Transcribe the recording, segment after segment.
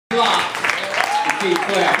keep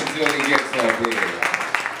clapping until he gets up here.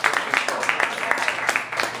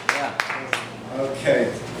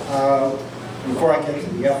 Okay. Before I get to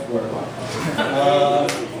the F word,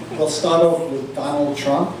 we'll start off with Donald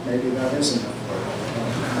Trump. Maybe that is an F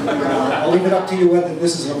word. I'll leave it up to you whether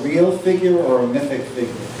this is a real figure or a mythic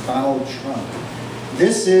figure. Donald Trump.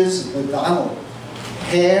 This is the Donald.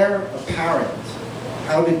 Hair apparent.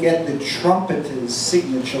 How to get the trumpeter's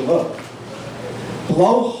signature look.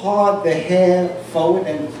 Blow hard the hair forward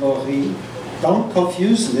and fleury. Don't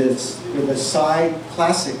confuse this with a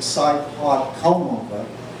classic side part comb over.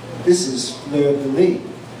 This is fleur de lis.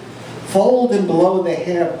 Fold and blow the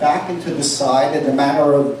hair back into the side in the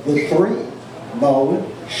manner of the three. Mowed,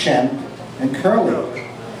 shemmed, and curly.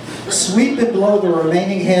 Sweep and blow the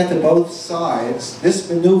remaining hair to both sides. This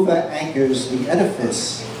maneuver anchors the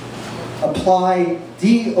edifice. Apply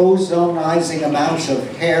de-ozonizing amounts of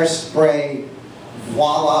hairspray.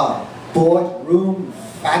 Voila! Boardroom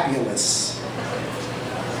fabulous.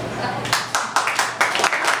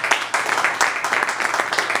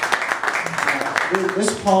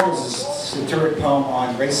 This poem is a satiric poem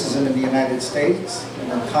on racism in the United States in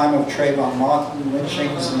the time of Trayvon Martin,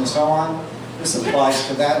 lynchings, and so on. This applies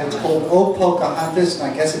to that. It's called O Pocahontas,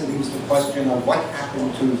 and I guess it leaves the question of what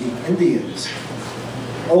happened to the Indians.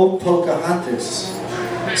 O Pocahontas,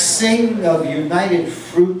 sing of united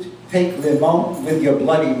fruit, take limon with your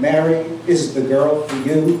Bloody Mary, is the girl for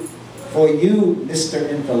you. For you, Mr.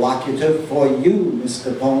 Interlocutor, for you,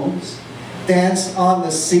 Mr. Bones. Dance on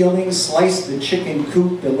the ceiling, slice the chicken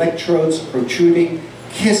coop, electrodes protruding,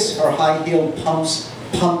 kiss her high-heeled pumps,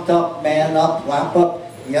 pumped up, man up, lap up.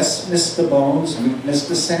 Yes, Mr. Bones, meet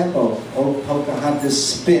Mr. Sambo. Oh,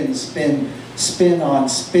 Pocahontas, spin, spin, spin on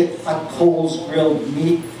spit, hot coals, grilled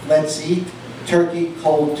meat, let's eat. Turkey,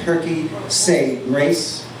 cold turkey, say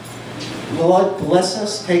grace. Lord bless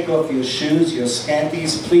us, take off your shoes, your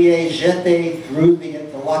scanties, plie, jete, through the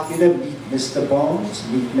interlocutor, meet Mr. Bones,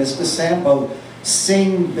 meet Mr. Sambo.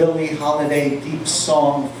 Sing Billie Holiday, deep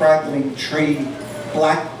song, fraggling tree,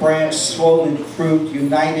 black branch, swollen fruit,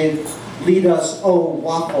 united. Lead us, oh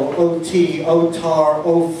waffle, oh tea, oh tar,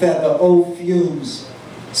 oh feather, oh fumes.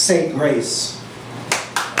 Say grace.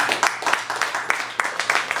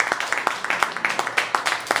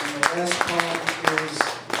 And the last poem is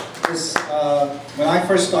this. When I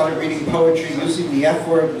first started reading poetry, using the F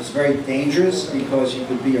word was very dangerous because you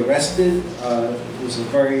could be arrested. It was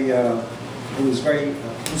very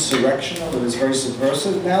insurrectional. It was very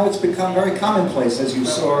subversive. Now it's become very commonplace, as you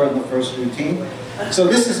saw in the first routine. So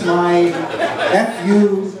this is my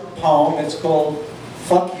FU poem. It's called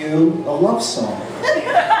Fuck You, a Love Song.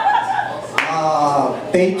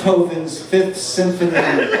 Beethoven's Fifth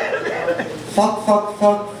Symphony. Fuck, fuck,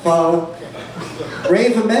 fuck, fuck.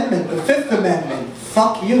 Brave Amendment, the Fifth Amendment.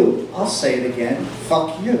 Fuck you. I'll say it again.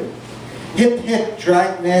 Fuck you. Hip, hip,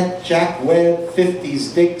 dragnet, Jack Webb,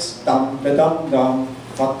 50s dicks, dum-da-dum-dum.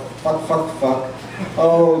 Fuck, fuck, fuck, fuck.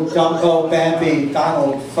 Oh, Dumbo, Bambi,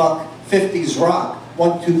 Donald, fuck. 50s rock,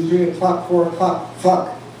 1, 2, 3 o'clock, 4 o'clock,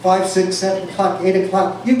 fuck, 5, 6, 7 o'clock, 8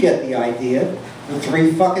 o'clock, you get the idea. The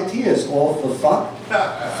three fucketeers, all for fuck,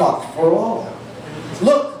 fuck for all.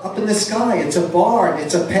 Look, up in the sky, it's a barn,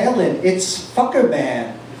 it's a Palin, it's Fucker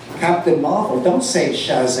Man. Captain Marvel, don't say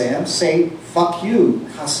Shazam, say fuck you.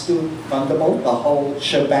 Costume, Thunderbolt, the whole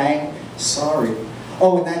shebang, sorry.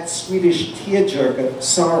 Oh, and that Swedish tearjerker,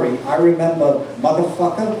 sorry. I remember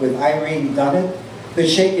Motherfucker with Irene Dunne. The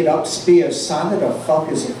Shake It Up Spear sonnet, a fuck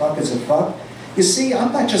is a fuck is a fuck. You see,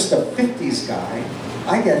 I'm not just a 50s guy.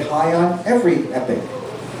 I get high on every epic.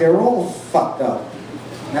 They're all fucked up.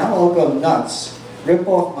 Now I'll go nuts, rip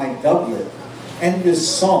off my doublet, end this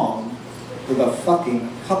song with a fucking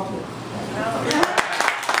couplet.